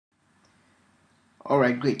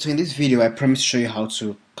Alright, great. So in this video, I promise to show you how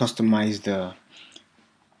to customize the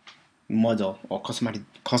model or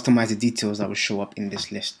customize the details that will show up in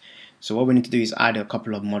this list. So what we need to do is add a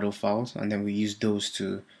couple of model files, and then we use those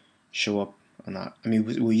to show up on our.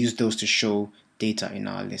 We'll use those to show data in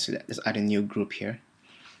our list. So let's add a new group here.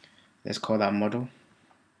 Let's call that model,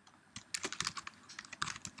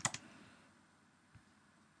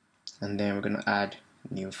 and then we're gonna add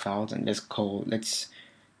new files, and let's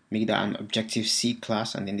make that an Objective C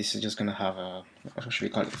class, and then this is just gonna have a, what should we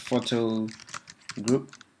call it, photo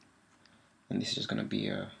group, and this is just gonna be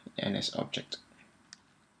a NS object,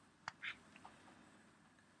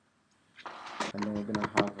 and then we're gonna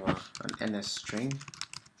have an NS string.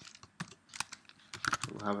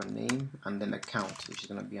 We'll have a name and then a count, which is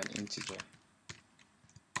gonna be an integer.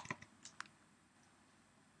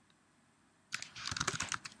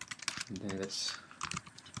 And then let's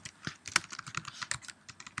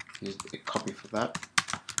use a copy for that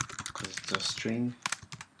because it's a string.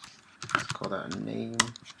 Let's call that a name,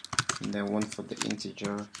 and then one for the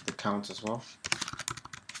integer, the count as well.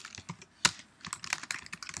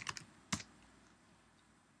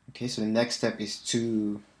 Okay, so the next step is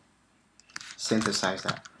to synthesize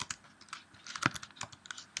that.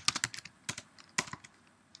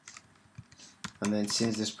 And then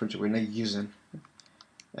since this project we're not using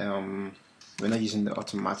the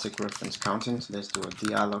automatic reference counting, so let's do a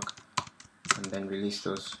dialog and then release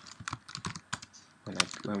those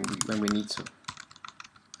when we need to.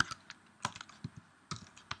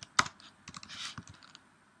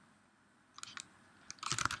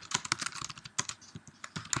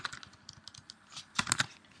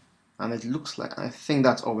 And it looks like, I think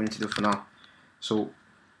that's all we need to do for now. So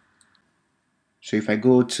if I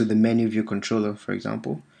go to the menu view controller, for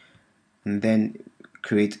example, and then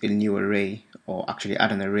create a new array, or actually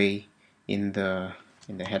add an array in the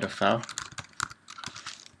header file.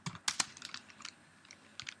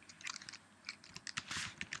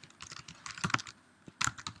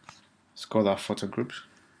 Let's call that photo groups.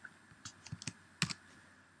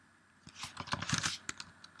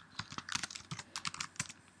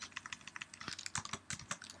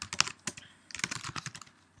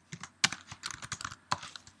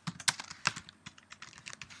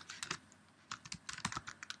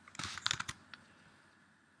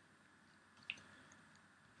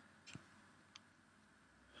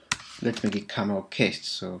 Let's make it camel case,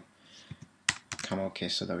 so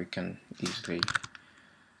that we can easily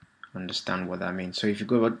understand what that means. So if you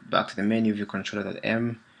go back to the menu view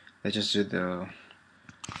controller.m, let's just do the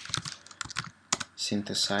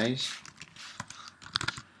synthesize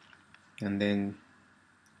and then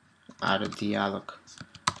add a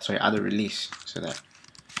release so that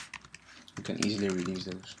we can easily release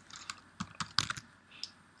those,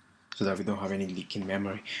 so that we don't have any leaking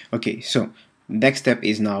memory. Okay, so next step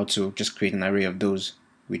is now to just create an array of those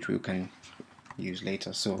which we can use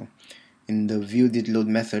later. So in the view.didLoad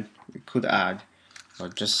method, we could add, or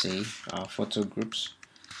just say, our photo groups.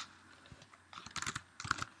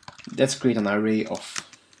 Let's create an array of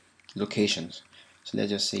locations. So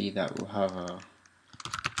let's just say that we'll have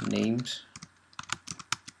names,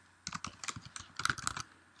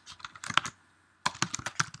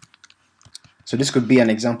 so this could be an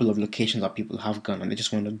example of locations that people have gone and they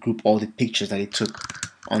just want to group all the pictures that they took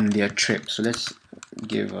on their trip. So let's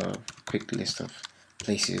give a quick list of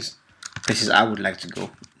places I would like to go: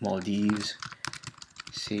 Maldives,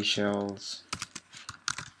 Seychelles,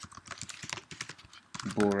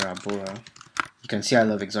 Bora Bora. You can see I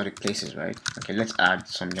love exotic places, right? Okay, let's add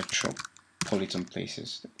some metropolitan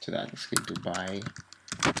places to that. Let's get Dubai.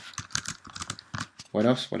 What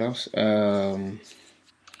else?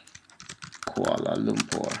 Kuala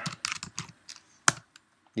Lumpur.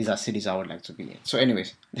 These are cities I would like to be in. So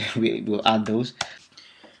anyways, we'll add those.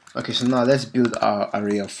 Okay, so now let's build our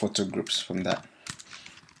array of photo groups from that.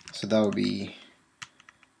 So that will be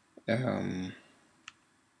well,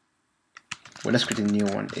 let's create a new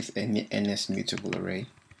one. It's an NS mutable array,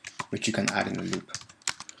 which you can add in a loop.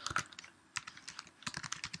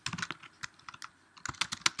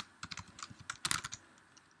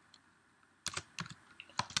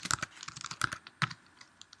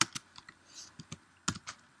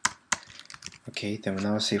 Okay, then we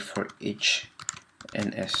now say for each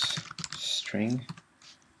NS string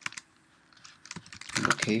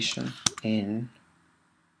location in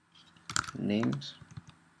names.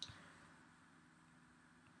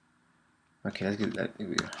 Okay, let's get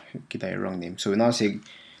that a wrong name. So we now say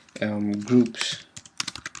groups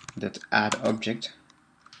that add object.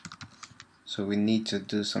 So we need to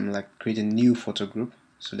do some, like, create a new photo group.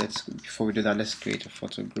 So before we do that, let's create a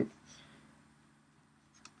photo group.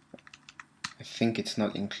 I think it's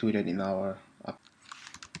not included in our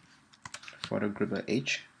photo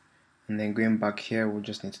group.h. And then going back here, we'll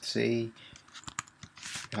just need to say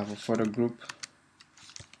we have a photo group,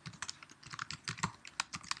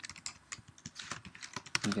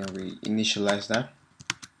 and then we initialize that,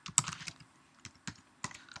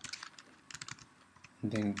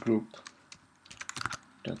 and then group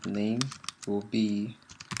dot name will be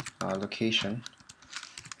our location,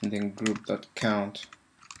 and then group dot count,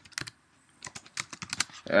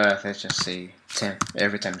 let's just say 10.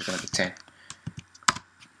 Every time it's going to be 10,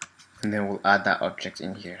 and then we'll add that object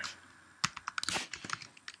in here.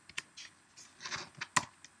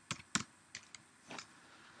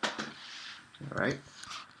 Alright,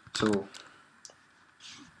 so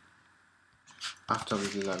after we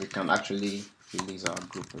do that, we can actually release our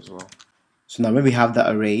group as well. So now when we have the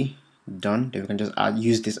array done, then we can just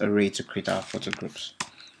use this array to create our photo groups.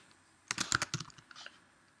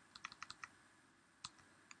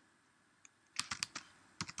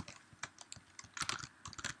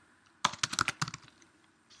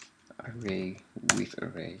 Array with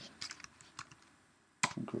array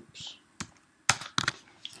groups.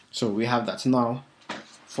 So we have that. Now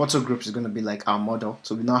photo groups is going to be like our model.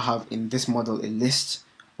 So we now have in this model a list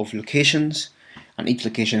of locations, and each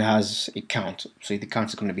location has a count. So the count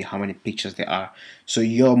is going to be how many pictures there are. So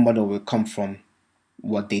your model will come from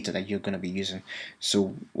what data that you're going to be using.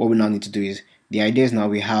 So what we now need to do is, the idea is now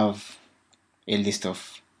we have a list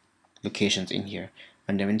of locations in here,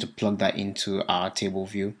 and then we need to plug that into our table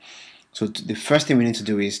view. So the first thing we need to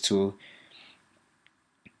do is to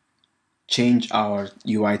change our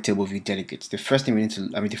UI table view delegates. The first thing we need to,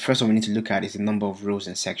 the first one we need to look at is the number of rows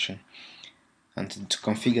in section. And to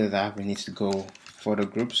configure that, we need to go photo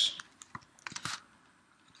groups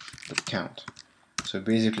count. So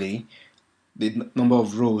basically, the number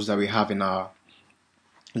of rows that we have in our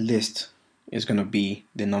list is going to be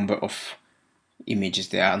the number of images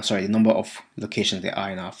there are. I'm sorry, the number of locations there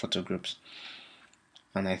are in our photo groups.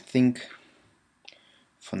 And I think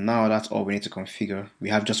for now that's all we need to configure. We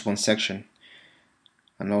have just one section,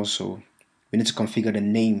 and also we need to configure the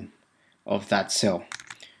name of that cell.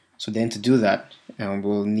 So then to do that,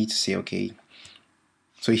 we'll need to say, okay,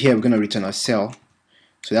 so here we're going to return a cell.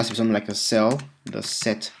 So that's something like a cell, the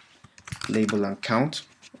set label and count,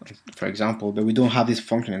 for example, but we don't have this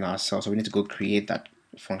function in our cell, so we need to go create that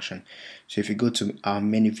function. So if you go to our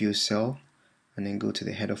menu view cell and then go to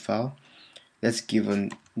the header file, let's give a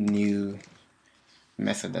new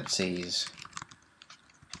method that says,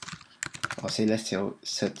 let's say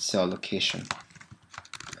set cell location,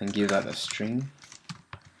 and give that a string.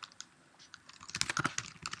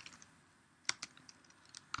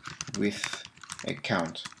 With a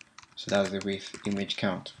count, so that's the with image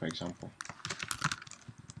count, for example.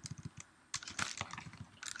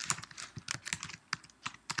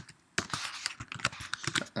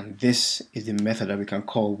 And this is the method that we can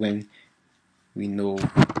call when we know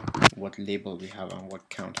what label we have and what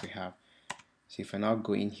count we have. So if I now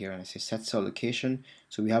go in here and I say set cell location,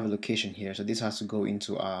 so we have a location here, so this has to go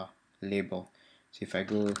into our label. So if I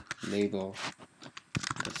go label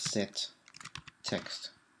set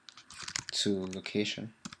text to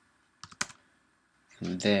location,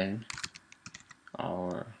 and then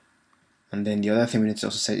the other thing we need to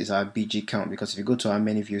also set is our BG count, because if you go to our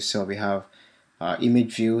menu view cell, we have our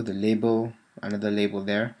image view, the label, another label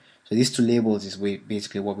there. So these two labels is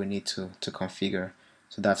basically what we need to configure.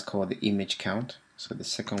 So that's called the image count. So the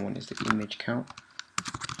second one is the image count.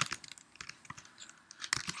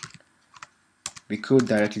 We could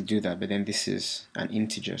directly do that, but then this is an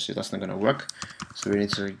integer, so that's not going to work. So we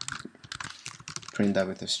need to print that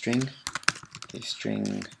with a string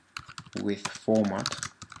with format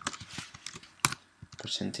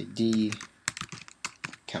 %d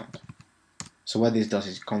count. So what this does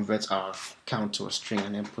is it converts our count to a string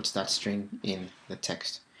and then puts that string in the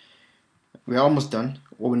text. We're almost done.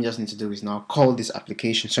 What we just need to do is now call this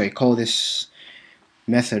call this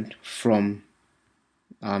method from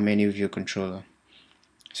our menu view controller.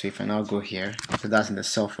 So if I now go here, so that's in the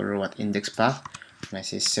cell for row at index path, and I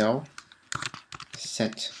say cell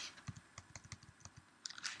set,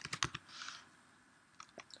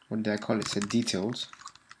 what did I call it? Set details,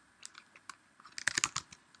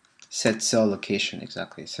 set cell location,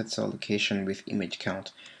 exactly, set cell location with image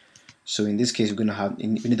count. So in this case, we're going to have, we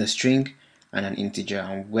need a string and an integer.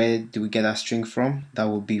 And where do we get that string from? That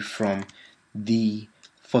will be from the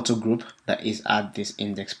photo group that is at this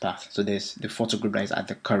index path. So there's the photo group that is at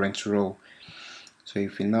the current row. So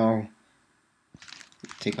if we now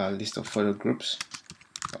take our list of photo groups,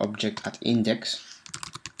 object at index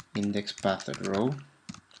path at row.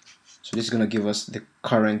 So this is going to give us the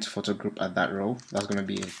current photo group at that row. That's going to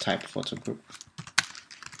be a type photo group.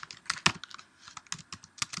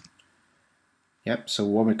 Yep, so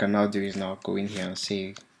what we can now do is now go in here and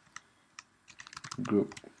say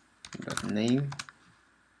group.name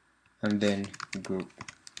and then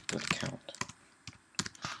group.count.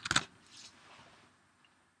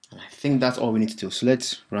 And I think that's all we need to do. So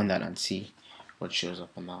let's run that and see what shows up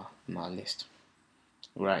on our list.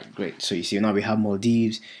 Right, great. So you see now we have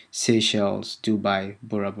Maldives, Seychelles, Dubai,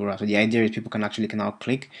 Bora Bora. So the idea is people can now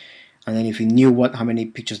click, and then if we knew how many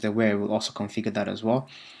pictures there were, we'll also configure that as well.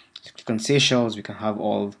 So click on Seychelles, we can have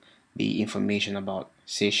all the information about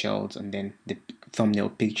Seychelles and then the thumbnail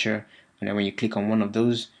picture, and then when you click on one of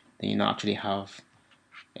those, then you now actually have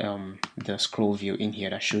the scroll view in here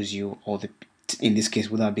that shows you all the, in this case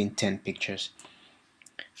would have been 10 pictures.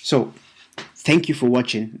 So thank you for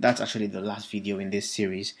watching. That's actually the last video in this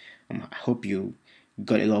series. I hope you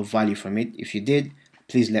got a lot of value from it. If you did,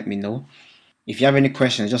 please let me know. If you have any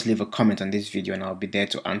questions, just leave a comment on this video and I'll be there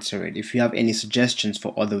to answer it. If you have any suggestions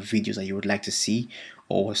for other videos that you would like to see,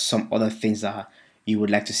 or some other things that you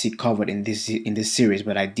would like to see covered in this series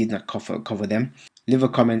but I did not cover them, leave a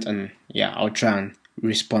comment and yeah, I'll try and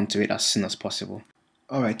respond to it as soon as possible.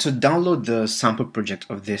 Alright, to download the sample project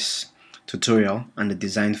of this tutorial and the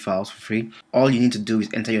design files for free, all you need to do is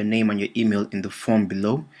enter your name and your email in the form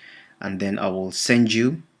below, and then I will send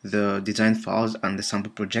you the design files and the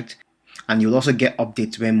sample project, and you'll also get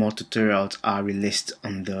updates when more tutorials are released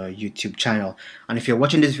on the YouTube channel. And if you're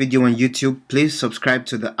watching this video on YouTube, please subscribe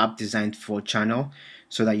to the App Designed For channel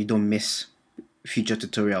so that you don't miss future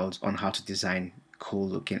tutorials on how to design cool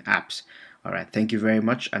looking apps. Alright, thank you very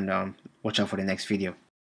much, and watch out for the next video.